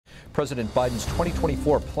President Biden's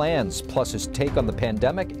 2024 plans, plus his take on the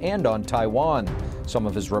pandemic and on Taiwan. Some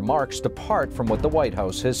of his remarks depart from what the White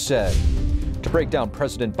House has said. To break down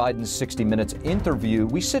President Biden's 60 Minutes interview,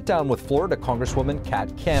 we sit down with Florida Congresswoman Kat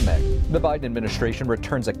Cammack. The Biden administration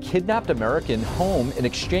returns a kidnapped American home in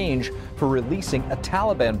exchange for releasing a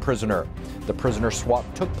Taliban prisoner. The prisoner swap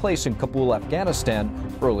took place in Kabul, Afghanistan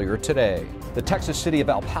earlier today. The Texas city of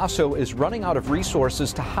El Paso is running out of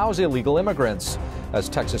resources to house illegal immigrants, as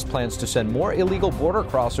Texas plans to send more illegal border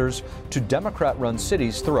crossers to Democrat-run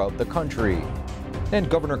cities throughout the country. And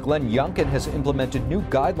Governor Glenn Youngkin has implemented new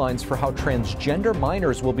guidelines for how transgender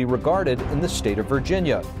minors will be regarded in the state of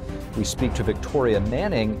Virginia. We speak to Victoria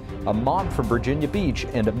Manning, a mom from Virginia Beach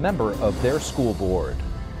and a member of their school board.